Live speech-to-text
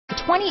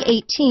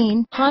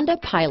2018 Honda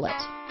Pilot.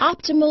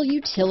 Optimal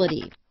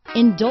utility,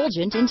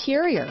 indulgent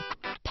interior,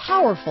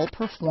 powerful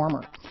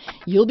performer.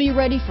 You'll be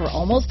ready for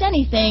almost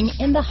anything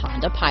in the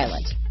Honda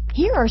Pilot.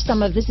 Here are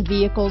some of this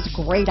vehicle's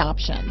great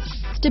options: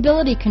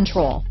 stability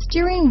control,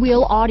 steering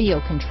wheel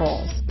audio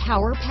controls,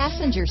 power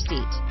passenger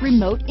seat,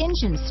 remote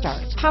engine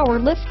start, power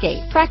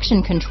liftgate,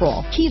 traction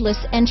control,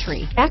 keyless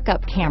entry,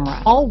 backup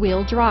camera,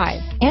 all-wheel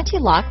drive,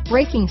 anti-lock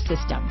braking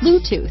system,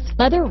 Bluetooth,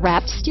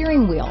 leather-wrapped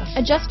steering wheel,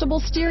 adjustable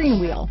steering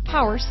wheel,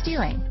 power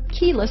steering,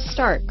 keyless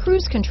start,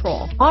 cruise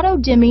control,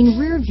 auto-dimming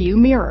rear view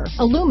mirror,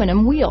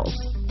 aluminum wheels,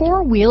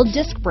 four-wheel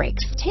disc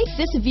brakes. Take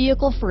this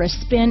vehicle for a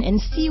spin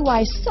and see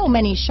why so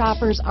many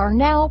shoppers are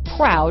now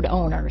proud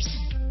owners.